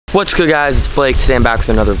What's good, guys? It's Blake. Today I'm back with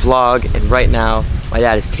another vlog, and right now my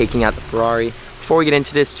dad is taking out the Ferrari. Before we get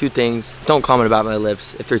into this, two things. Don't comment about my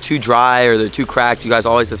lips. If they're too dry or they're too cracked, you guys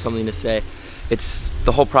always have something to say. It's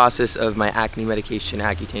the whole process of my acne medication,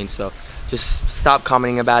 Accutane, so just stop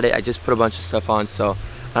commenting about it. I just put a bunch of stuff on, so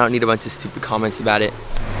I don't need a bunch of stupid comments about it.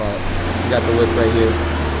 But we got the whip right here.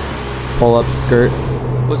 Pull up skirt.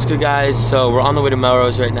 What's good, guys? So we're on the way to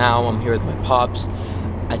Melrose right now. I'm here with my pops.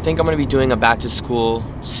 I think I'm gonna be doing a back to school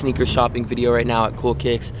sneaker shopping video right now at Cool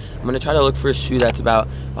Kicks. I'm gonna try to look for a shoe that's about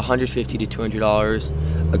 $150 to $200.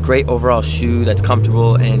 A great overall shoe that's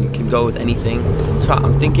comfortable and can go with anything. So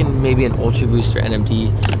I'm thinking maybe an Ultra Boost or NMD,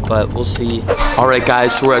 but we'll see. All right,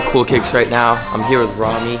 guys, so we're at Cool Kicks right now. I'm here with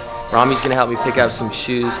Rami. Rami's gonna help me pick out some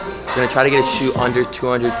shoes. We're gonna try to get a shoe under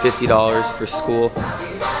 $250 for school.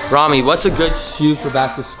 Rami, what's a good shoe for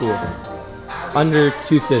back to school? Under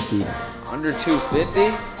 $250. Under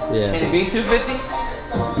 250? Yeah. Can it be 250?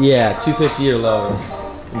 Yeah, 250 or lower.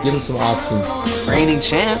 And give them some options. Reigning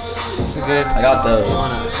champs. It's a good. I got those.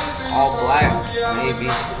 All black, maybe.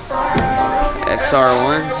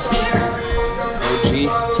 XR1. OG.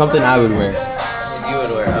 Something I would wear. You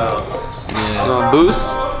would wear. Oh. Yeah. You want Boost?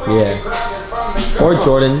 Yeah. Or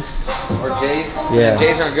Jordans. Or J's? Yeah.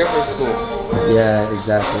 J's aren't good for school. Yeah,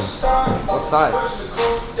 exactly. What size?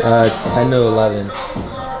 10 to 11.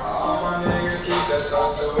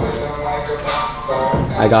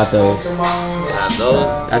 I got those. Yeah, those.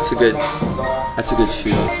 That's a good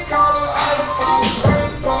shoe.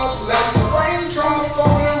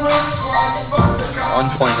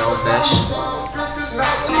 1.0 mesh.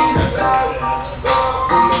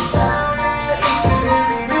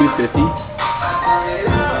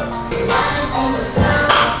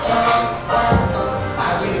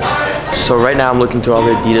 $250. So right now I'm looking through all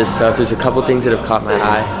the Adidas stuff. There's a couple things that have caught my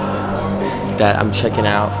eye that I'm checking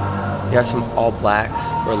out. They got some all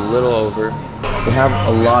blacks for a little over. They have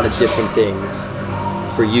a lot of different things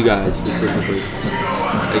for you guys specifically.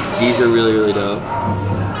 Like these are really, really dope.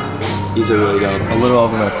 These are really dope. A little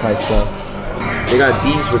over my price though. They got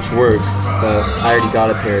these, which works, but I already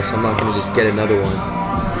got a pair, so I'm not gonna just get another one.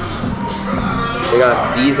 They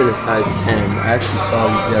got these in a size 10. I actually saw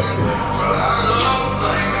these yesterday.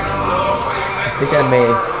 I think I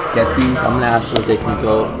may get these. I'm gonna ask them if they can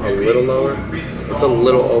go a little lower. It's a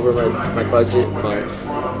little over my budget, but I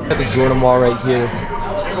got the Jordan wall right here.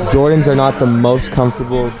 Jordans are not the most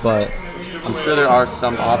comfortable, but I'm sure there are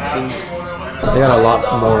some options. They got a lot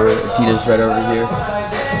more Adidas right over here.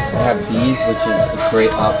 I have these, which is a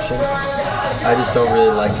great option. I just don't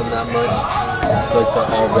really like them that much. I feel like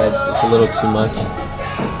they're all red. It's a little too much.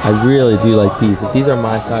 I really do like these. If these are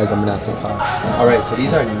my size, I'm gonna have to cop. All right, so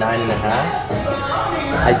these are 9.5.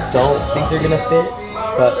 I don't think they're gonna fit,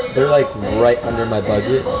 but they're like right under my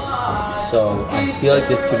budget, so I feel like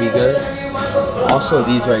this could be good. Also,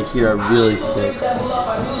 these right here are really sick.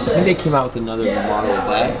 I think they came out with another model of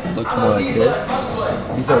that. Looks more like this.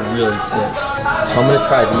 These are really sick. So I'm gonna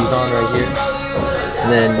try these on right here,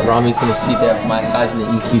 and then Rami's gonna see if they have my size in the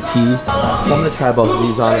EQTs. So I'm gonna try both of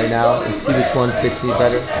these on right now and see which one fits me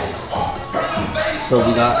better. So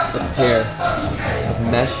we got a pair of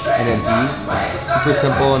mesh NMDs. Super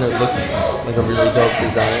simple, and it looks like a really dope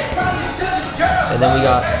design. And then we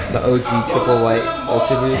got the OG triple white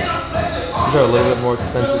Ultra Boost. These are a little bit more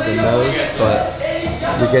expensive than those, but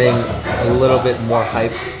you're getting a little bit more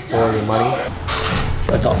hype for your money.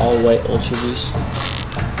 Like the all white Ultra Boost.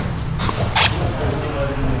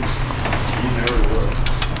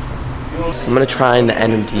 I'm gonna try in the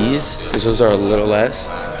NMDs because those are a little less,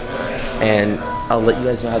 and I'll let you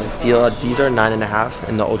guys know how they feel. These are 9.5,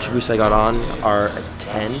 and the Ultra Boosts I got on are a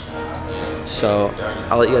 10. So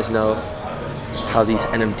I'll let you guys know how these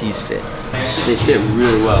NMDs fit. They fit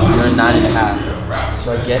really well. They're 9.5.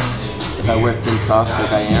 So I guess if I wear thin socks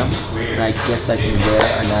like I am, then I guess I can wear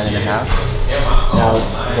a 9.5. Now,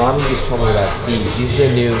 Rami just told me about these. These are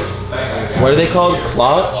the new, what are they called?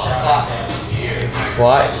 Clot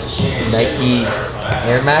Nike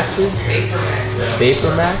Air Maxes?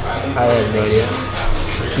 Vapor Max? I have no idea.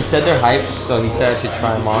 He said they're hyped, so he said I should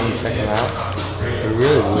try them on and check them out. They're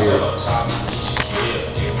really weird.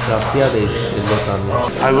 But I'll see how they look on me.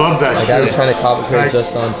 I love that shoe. My dad was trying to cop a pair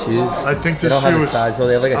just on twos. I think they this don't have shoe a is... size, so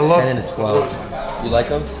they have like a 10 and a 12. You like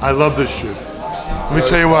them? I love this shoe. Let me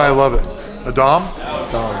tell you why I love it. A Dom?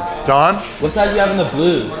 Don? What size do you have in the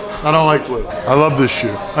blue? I don't like blue. I love this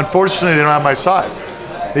shoe. Unfortunately, they don't have my size.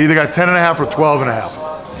 They either got 10.5 or 12.5.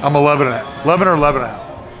 I'm 11.5. 11 or 11.5.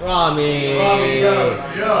 Rami.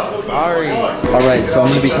 Sorry. All right, so I'm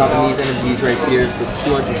gonna be copping these NMDs right here for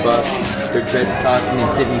 200 bucks. They're dead stock and they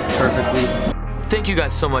fit me perfectly. Thank you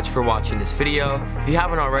guys so much for watching this video. If you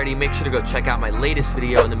haven't already, make sure to go check out my latest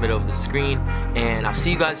video in the middle of the screen, and I'll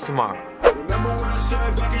see you guys tomorrow. Remember when I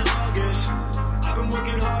said back in August, I've been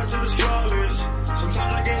working hard till it's flawless. Sometimes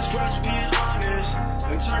I get stressed being honest,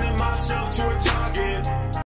 and turning myself to a